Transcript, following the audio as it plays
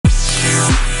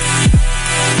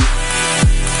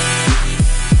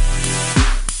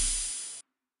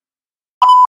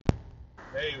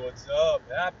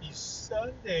Happy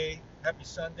Sunday. Happy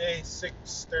Sunday,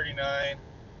 6:39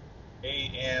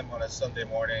 a.m. on a Sunday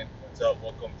morning. What's up?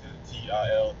 Welcome to the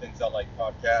TIL Things I Like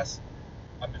podcast.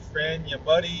 I'm your friend, your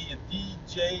buddy, your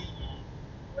DJ,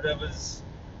 whatever's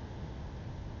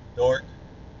dork.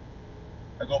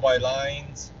 I go by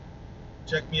Lines.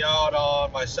 Check me out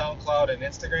on my SoundCloud and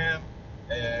Instagram.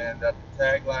 And that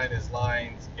tagline is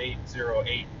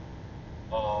Lines808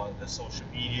 on the social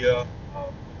media.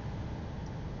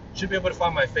 Should be able to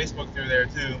find my Facebook through there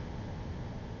too.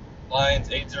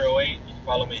 Lines808. You can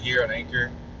follow me here on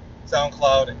Anchor,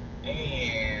 SoundCloud,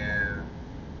 and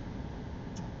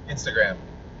Instagram.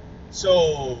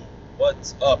 So,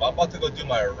 what's up? I'm about to go do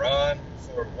my run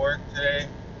for work today.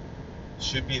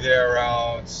 Should be there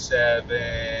around 7,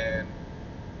 a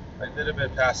little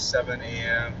bit past 7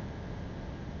 a.m.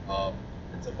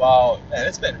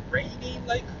 It's been raining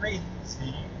like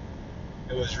crazy.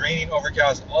 It was raining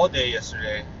overcast all day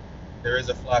yesterday. There is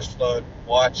a flash flood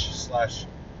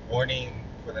watch/warning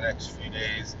for the next few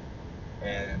days.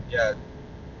 And yeah,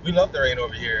 we love the rain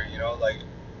over here,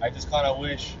 I just kind of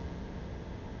wish,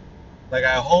 I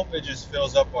hope it just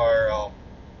fills up our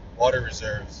water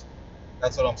reserves.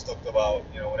 That's what I'm stoked about,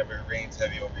 whenever it rains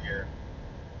heavy over here.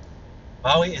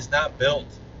 Maui is not built.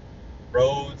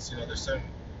 Roads, there's certain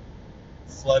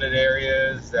flooded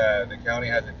areas that the county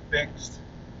hasn't fixed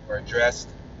or addressed.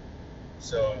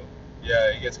 So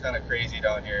yeah, it gets kind of crazy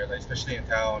down here, especially in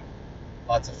town.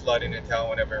 Lots of flooding in town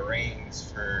whenever it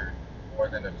rains for more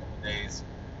than a couple days.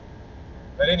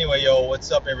 But anyway,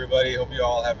 what's up, everybody? Hope you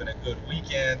all having a good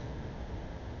weekend.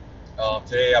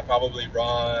 Today I'll probably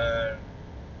run.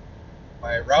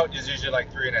 My route is usually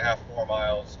 3.5, 4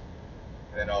 miles,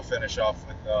 and then I'll finish off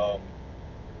with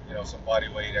some body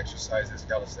weight exercises,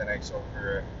 calisthenics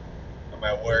over at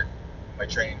my work, my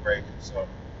training break. So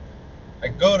I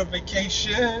go to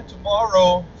vacation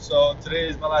tomorrow. So today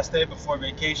is my last day before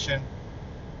vacation.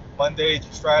 Monday to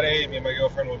Friday, me and my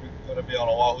girlfriend will be going to be on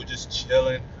Oahu, just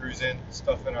chilling, cruising,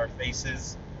 stuffing our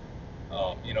faces.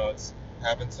 It's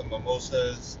having some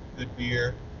mimosas, good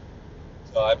beer.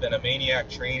 So I've been a maniac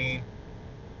training,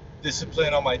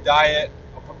 disciplined on my diet.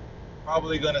 I'm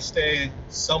probably going to stay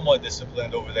somewhat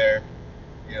disciplined over there,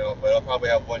 but I'll probably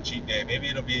have one cheat day. Maybe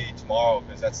it'll be tomorrow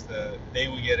because that's the day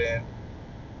we get in.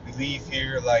 We leave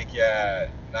here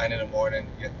 9 in the morning,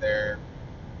 get there,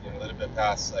 a little bit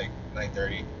past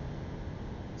 9:30.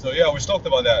 So yeah, we're stoked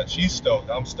about that. She's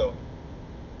stoked, I'm stoked.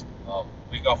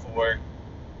 Week off of work,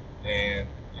 and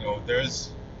there's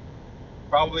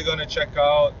probably gonna check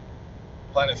out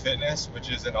Planet Fitness, which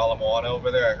is in Ala Moana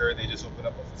over there. I heard they just opened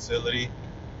up a facility,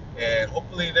 and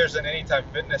hopefully there's an Anytime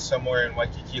Fitness somewhere in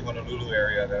Waikiki, Honolulu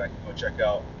area that I can go check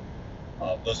out.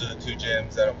 Those are the two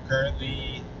gyms that I'm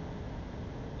currently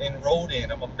enrolled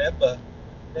in. I'm a member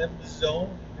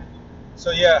zone. So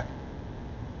yeah,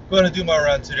 going to do my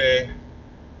run today.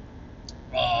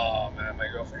 Oh man, my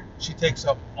girlfriend, she takes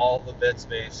up all the bed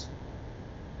space,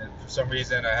 and for some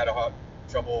reason I had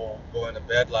trouble going to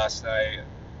bed last night,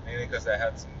 mainly because I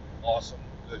had some awesome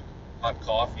good hot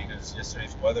coffee because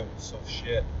yesterday's weather was so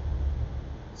shit.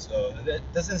 So it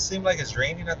doesn't seem like it's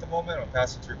raining at the moment. I'm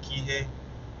passing through Kihei,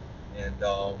 and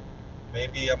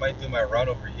maybe I might do my run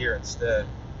over here instead.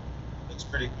 Looks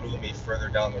pretty gloomy further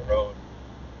down the road.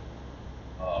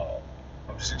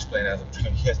 I'm just explaining as I'm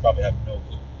doing. You guys probably have no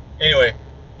clue. Anyway,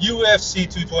 UFC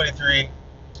 223.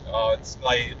 It's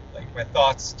my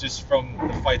thoughts just from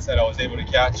the fights that I was able to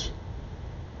catch.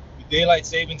 The daylight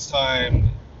savings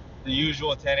time, the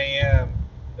usual 10 a.m.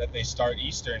 that they start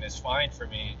Eastern is fine for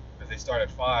me because they start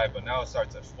at 5, but now it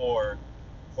starts at 4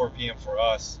 p.m. for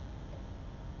us.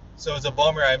 So it's a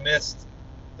bummer I missed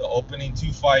the opening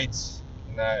 2 fights,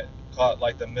 and that caught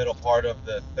the middle part of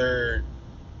the third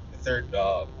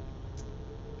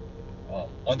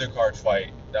undercard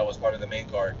fight that was part of the main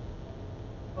card.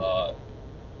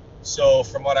 So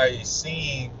from what I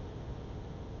seen,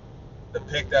 the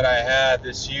pick that I had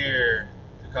this year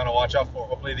to kind of watch out for,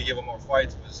 hopefully they give him more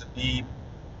fights, was Khabib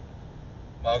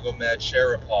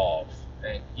Nurmagomedov,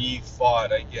 and he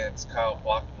fought against Kyle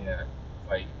Bochniak.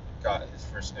 If I got his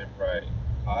first name right,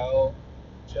 Kyle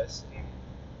Jesse.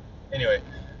 Anyway,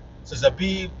 so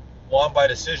Khabib won by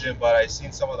decision, but I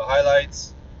seen some of the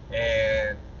highlights,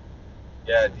 and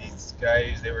yeah, these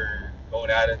guys, they were going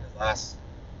at it in the last,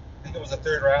 I think it was the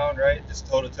 3rd round, right? Just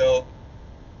toe to toe.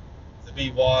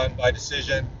 Khabib won by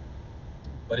decision,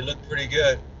 but he looked pretty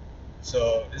good.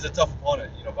 So he's a tough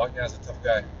opponent. Bochniak's a tough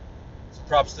guy. So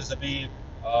props to Khabib.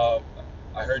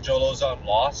 I heard Joe Lozon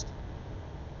lost,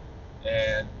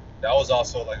 and that was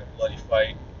also a bloody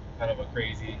fight, kind of a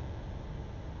crazy.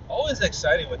 Always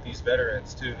exciting with these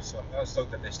veterans too. So I'm kind of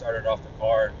stoked that they started off the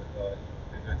card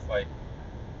with good fight.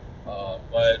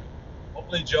 But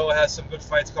hopefully Joe has some good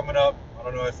fights coming up. I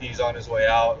don't know if he's on his way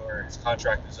out or his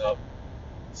contract is up.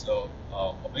 So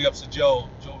big ups to Joe.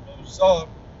 Joe moves on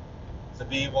to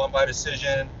be won by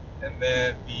decision, and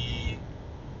then the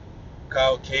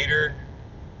Kyle Cater.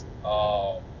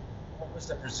 What was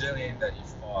the Brazilian that he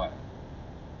fought?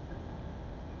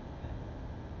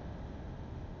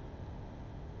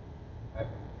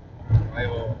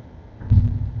 Mayo,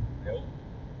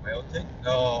 Mayo,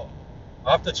 No,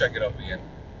 I'll have to check it up again.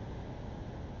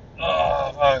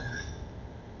 Oh, fuck.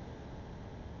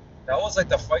 That was like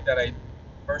the fight that I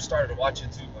first started watching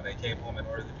too when I came home and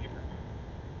ordered the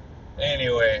pay-per-view.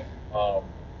 Anyway,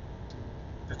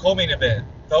 the co-main event,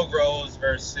 Thug Rose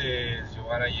versus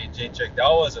Joanna Jędrzejczyk.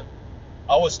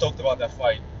 I was stoked about that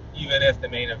fight, even if the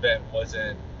main event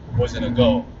wasn't a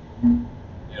go.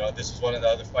 You know, this was one of the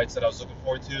other fights that I was looking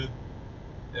forward to.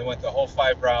 It went the whole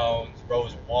 5 rounds.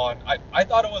 Rose won. I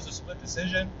thought it was a split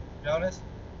decision, to be honest.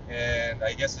 And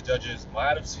I guess the judges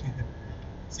might have seen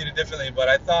it differently. But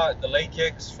I thought the leg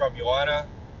kicks from Joanna,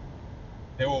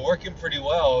 they were working pretty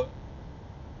well.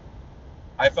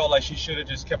 I felt like she should have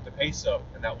just kept the pace up,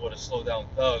 and that would have slowed down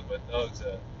Thug. But Thug's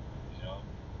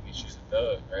she's a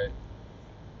Thug, right?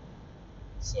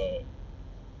 So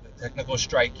the technical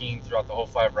striking throughout the whole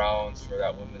 5 rounds for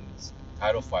that women's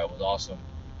title fight was awesome.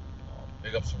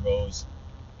 Big ups to Rose.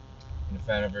 I'm a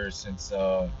fan of her since,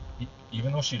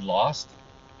 even though she lost,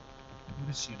 who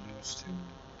did she lose to?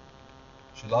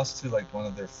 She lost to like one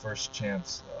of their first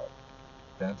champs,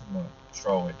 bantam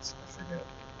strawweights, I forget.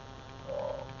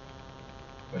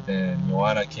 But then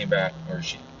Joanna came back, or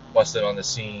she busted on the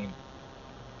scene,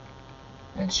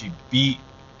 and she beat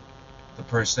the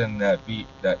person that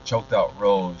choked out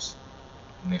Rose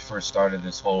when they first started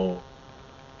this whole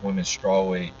women's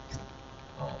strawweight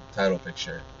title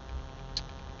picture.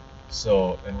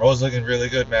 So, and Rose looking really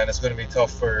good, man. It's going to be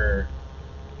tough for,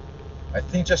 I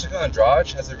think Jessica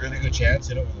Andrade has a really good chance,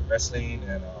 with the wrestling,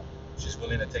 and she's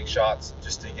willing to take shots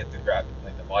just to get the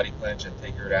body clinch and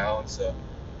take her down. So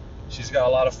she's got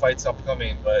a lot of fights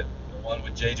upcoming, but the one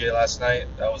with JJ last night,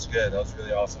 that was good. That was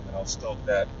really awesome, and I was stoked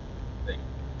that they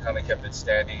kind of kept it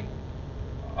standing.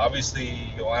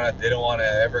 Obviously, Joanna didn't want to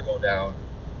ever go down.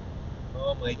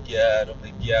 Oh my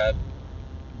god.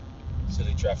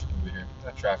 Silly traffic over here.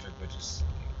 Not traffic, but just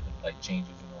light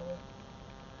changes and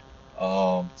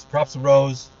all that. So props to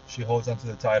Rose. She holds onto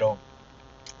the title.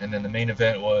 And then the main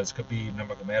event was Khabib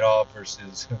Nurmagomedov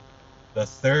versus the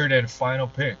third and final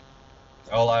pick,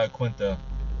 Al Iaquinta.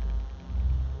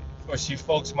 Of course, you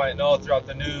folks might know throughout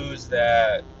the news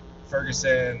that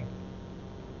Ferguson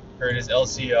hurt his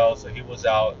LCL, so he was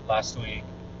out last week.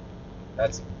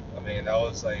 That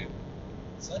was like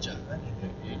such a honey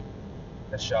dick,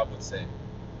 that shop would say.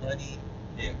 Honey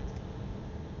dick.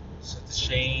 Such a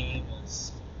shame.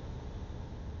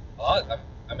 I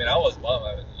was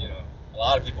bummed. A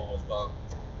lot of people was bummed.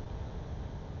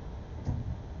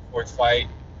 Fourth fight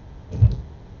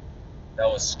that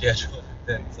was scheduled,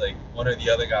 then it's like one or the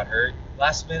other got hurt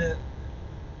last minute.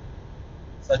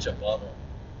 Such a bummer.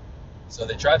 So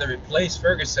they tried to replace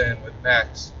Ferguson with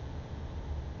Max.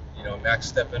 Max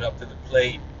stepping up to the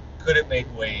plate, couldn't make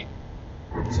weight.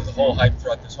 So the whole hype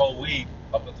throughout this whole week,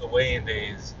 up until weigh-in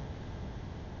days,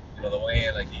 the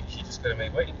weigh-in, he just couldn't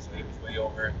make weight, so he was way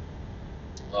over.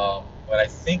 But I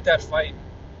think that fight,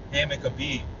 him and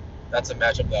Khabib, that's a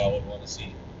matchup that I would want to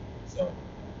see. So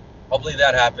hopefully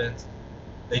that happens.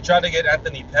 They tried to get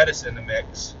Anthony Pettis in the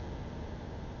mix,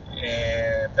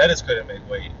 and Pettis couldn't make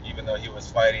weight, even though he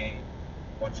was fighting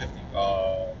 150,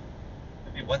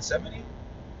 maybe 170,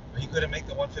 but he couldn't make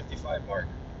the 155 mark.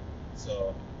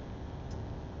 So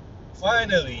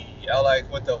finally, Al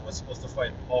Iaquinta was supposed to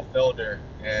fight Paul Felder,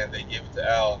 and they gave it to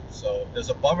Al. So there's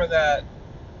a bummer that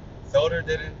Felder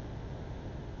didn't,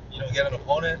 get an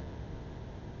opponent.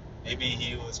 Maybe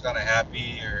he was kind of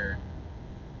happy, or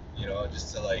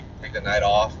just to take a night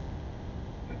off,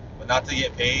 but not to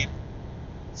get paid.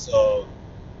 So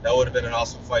that would have been an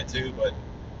awesome fight too. But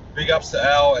big ups to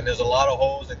Al, and there's a lot of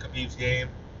holes in Khabib's game.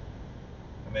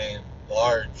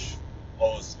 Large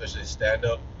holes, especially stand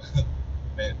up.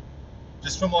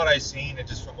 Just from what I've seen, and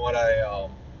just from what I,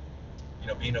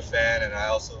 being a fan, and I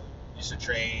also used to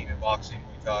train in boxing,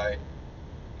 Muay Thai,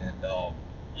 and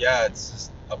it's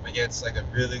just up against a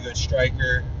really good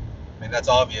striker. That's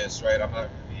obvious, right? I'm not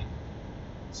really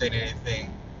saying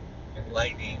anything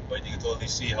enlightening, but you can totally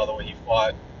see how the way he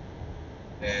fought.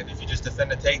 And if you just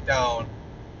defend a takedown,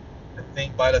 I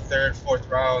think by the 3rd, 4th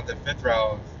round, and 5th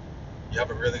round, you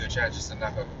have a really good chance just to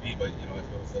knock out Khabib. But if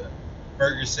it was a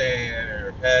Ferguson or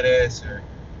a Pettis or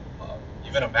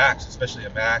even a Max, especially a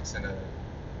Max and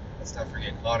a let's not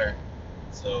forget Connor.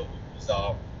 So it was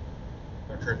a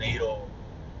tornado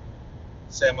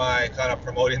semi kind of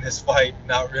promoting this fight.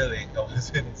 Not really. That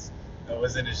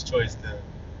wasn't his choice to,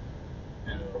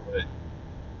 but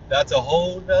that's a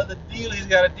whole nother deal he's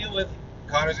got to deal with.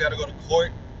 Connor's got to go to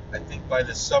court, I think, by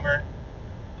this summer.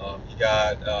 He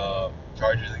got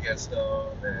charges against him,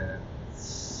 and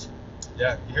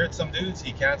yeah, he hurt some dudes.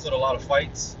 He canceled a lot of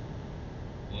fights,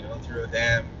 through a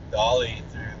damn dolly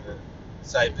through the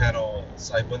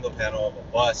side window panel of a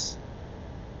bus.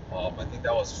 I think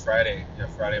that was Friday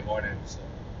morning. So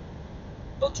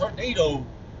the tornado.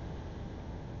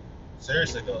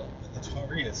 Seriously, the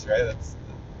Notorious, right? That's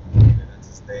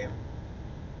his name.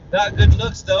 Not good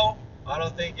looks though. I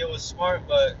don't think it was smart,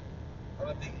 but I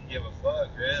don't think he gave a fuck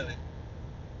really.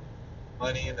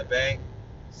 Money in the bank,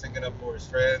 sticking up for his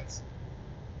friends.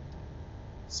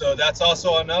 So that's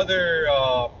also another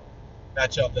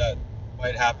matchup that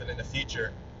might happen in the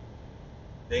future.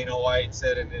 Dana White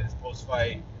said in his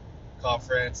post-fight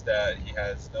conference that he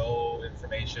has no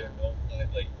information,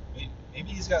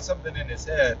 maybe he's got something in his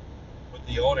head with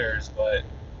the owners, but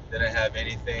didn't have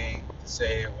anything to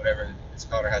say or whatever. This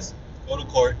Conor has to go to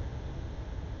court.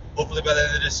 Hopefully by the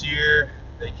end of this year,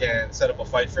 they can set up a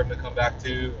fight for him to come back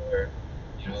to, or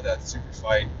that super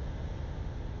fight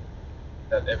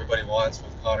that everybody wants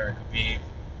with Conor and Khabib.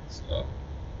 So,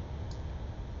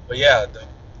 but yeah,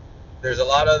 there's a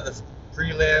lot of the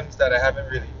prelims that I haven't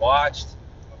really watched.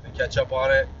 I'm gonna catch up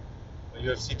on it. But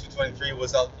UFC 223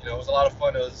 was out. It was a lot of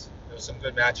fun. There was some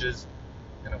good matches,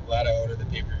 and I'm glad I ordered the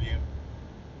pay-per-view.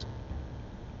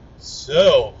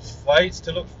 So, fights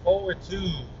to look forward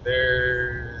to.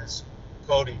 There's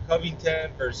Cody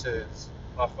Covington versus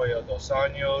Rafael Dos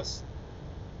Anjos.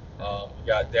 We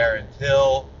got Darren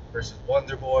Till versus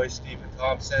Wonderboy Stephen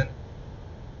Thompson.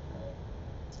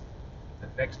 The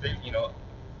next big,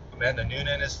 Amanda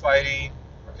Nunes is fighting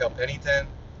Raquel Pennington,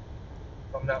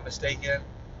 if I'm not mistaken.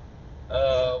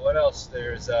 What else?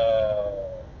 There's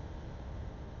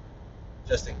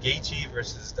Justin Gaethje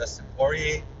versus Dustin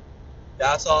Poirier.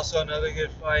 That's also another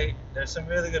good fight. There's some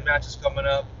really good matches coming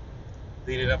up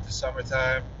leading up to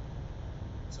summertime.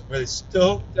 So I'm really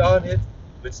stoked on it.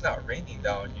 But it's not raining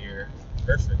down here.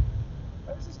 Perfect.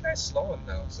 Why is this guy slowing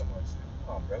down so much?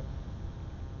 Come on, bro.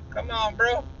 Come on,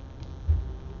 bro.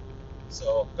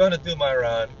 So I'm gonna do my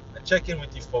run and check in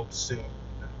with you folks soon.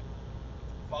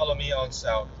 Follow me on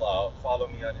SoundCloud. Follow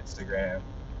me on Instagram.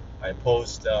 I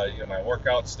post, my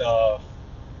workout stuff,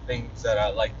 things that I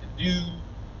like to do,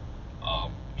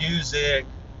 music,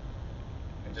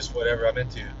 and just whatever I'm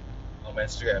into on my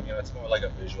Instagram. It's more like a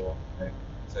visual thing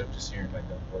instead of just hearing my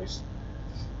dumb voice.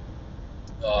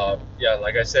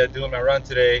 Like I said, doing my run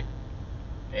today,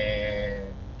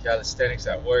 and calisthenics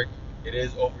at work. It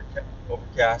is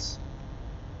overcast.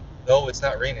 Though it's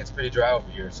not raining, it's pretty dry over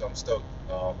here, so I'm stoked.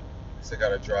 I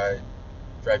got a dry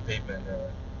pavement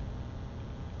to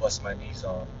bust my knees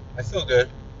on. I feel good.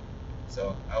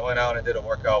 So I went out and did a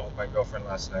workout with my girlfriend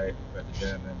last night at the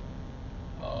gym, and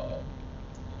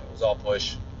it was all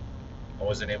push. I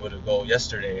wasn't able to go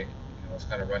yesterday. I was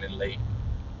kind of running late,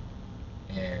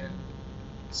 and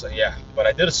so yeah. But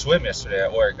I did a swim yesterday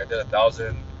at work. I did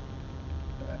 1,000,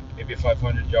 maybe a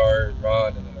 500-yard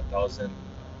run, and then 1,000.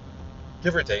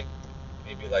 Give or take,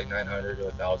 maybe like 900 to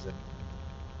 1,000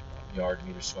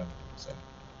 meter swim. So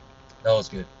that was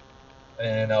good.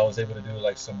 And I was able to do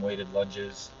like some weighted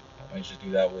lunges. I usually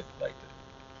do that with like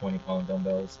the 20-pound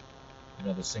dumbbells.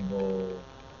 The single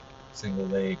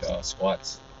leg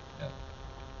squats. Yeah,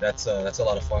 that's a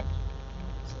lot of fun.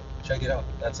 So check it out.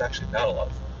 That's actually not a lot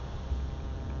of fun.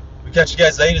 We catch you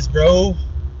guys later, bro.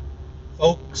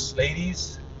 Folks,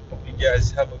 ladies. Hope you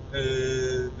guys have a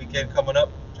good weekend coming up.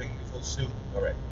 Checking you folks soon. All right.